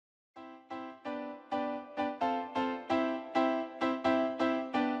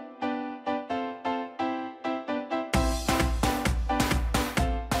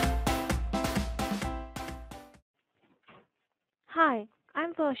Hi,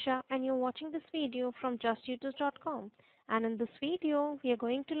 I'm Varsha and you're watching this video from JustTutors.com. And in this video, we are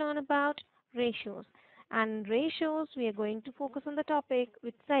going to learn about ratios. And in ratios, we are going to focus on the topic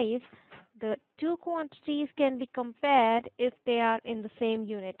which says the two quantities can be compared if they are in the same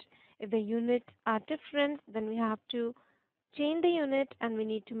unit. If the units are different, then we have to change the unit and we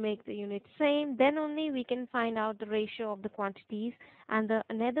need to make the unit same. Then only we can find out the ratio of the quantities. And the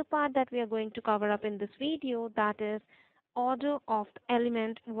another part that we are going to cover up in this video, that is order of the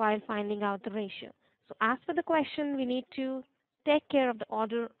element while finding out the ratio. So as per the question, we need to take care of the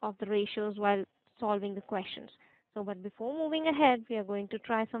order of the ratios while solving the questions. So but before moving ahead, we are going to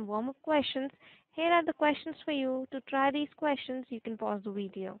try some warm-up questions. Here are the questions for you. To try these questions, you can pause the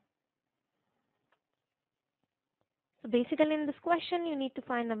video. So basically in this question, you need to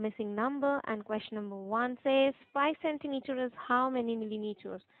find the missing number, and question number 1 says 5 centimeter is how many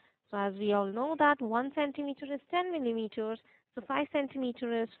millimeters? So as we all know that 1 centimeter is 10 millimeters, so 5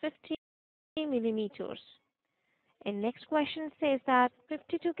 centimeter is 50 millimeters. And next question says that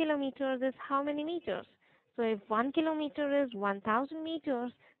 52 kilometers is how many meters? So if 1 kilometer is 1000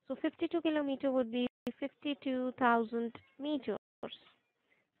 meters, so 52 kilometer would be 52,000 meters.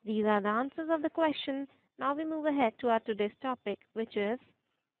 These are the answers of the question. Now we move ahead to our today's topic, which is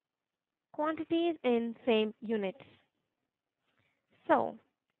quantities in same units. So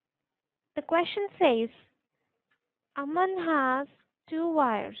the question says Aman has two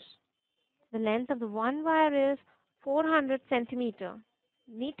wires. The length of the one wire is 400 centimeter.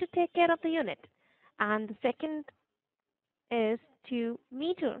 Need to take care of the unit. And the second is 2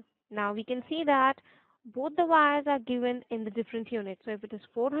 meter. Now we can see that both the wires are given in the different units. So if it is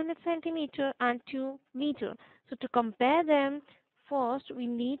 400 centimeter and 2 meter, so to compare them, first we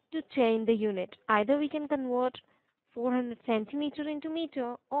need to change the unit. Either we can convert 400 centimeter into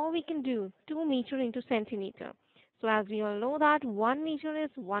meter, or we can do 2 meter into centimeter. So as we all know that 1 meter is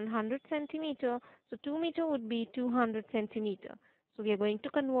 100 centimeter, so 2 meter would be 200 centimeter. So we are going to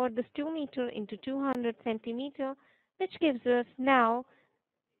convert this 2 meter into 200 centimeter, which gives us now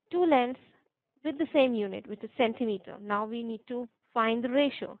two lengths with the same unit, which is centimeter. Now we need to find the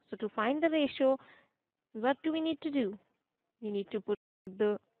ratio. So to find the ratio, what do we need to do? We need to put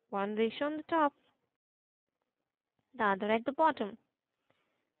the one ratio on the top, the other at the bottom.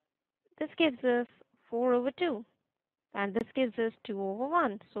 This gives us 4 over 2, and this gives us 2 over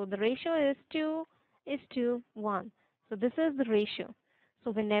 1. So the ratio is 2 is to 1. So this is the ratio.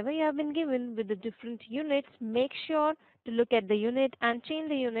 So whenever you have been given with the different units, make sure to look at the unit and change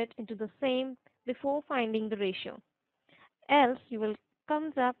the unit into the same before finding the ratio. Else you will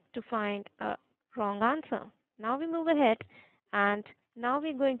comes up to find a wrong answer. Now we move ahead, and now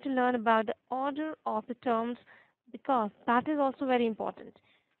we're going to learn about the order of the terms, because that is also very important.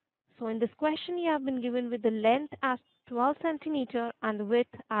 So in this question, you have been given with the length as 12 centimeter and the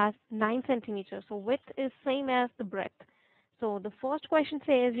width as 9 centimeters. So width is same as the breadth. So the first question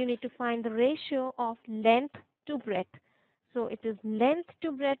says you need to find the ratio of length to breadth. So it is length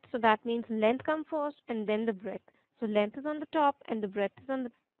to breadth, so that means length comes first and then the breadth. So length is on the top and the breadth is on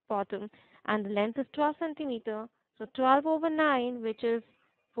the bottom, and the length is 12 centimeter. So 12 over 9, which is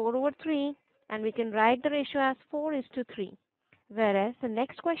 4 over 3, and we can write the ratio as 4 is to 3. Whereas the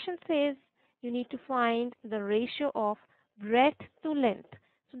next question says you need to find the ratio of breadth to length.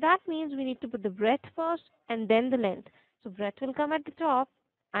 So that means we need to put the breadth first and then the length. So breadth will come at the top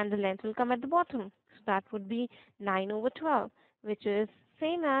and the length will come at the bottom. So that would be 9 over 12, which is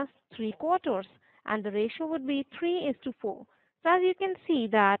same as 3 quarters. And the ratio would be 3 is to 4. So as you can see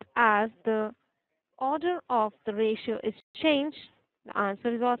that as the order of the ratio is changed, the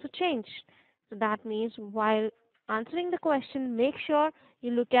answer is also changed. So that means while answering the question, make sure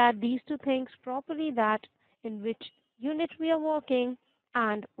you look at these two things properly, that in which unit we are working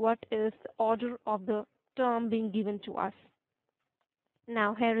and what is the order of the term being given to us.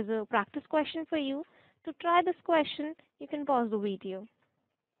 Now here is a practice question for you. To try this question, you can pause the video.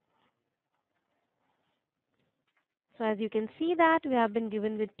 So as you can see that we have been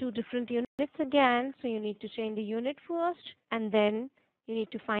given with two different units again. So you need to change the unit first and then you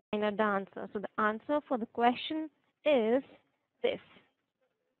need to find out the answer. So the answer for the question is this.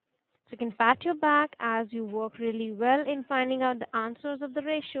 So you can pat your back as you work really well in finding out the answers of the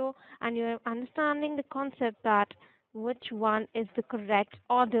ratio, and you're understanding the concept that which one is the correct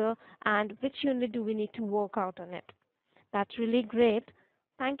order and which unit do we need to work out on it. That's really great.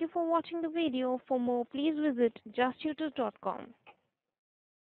 Thank you for watching the video. For more, please visit justtutors.com.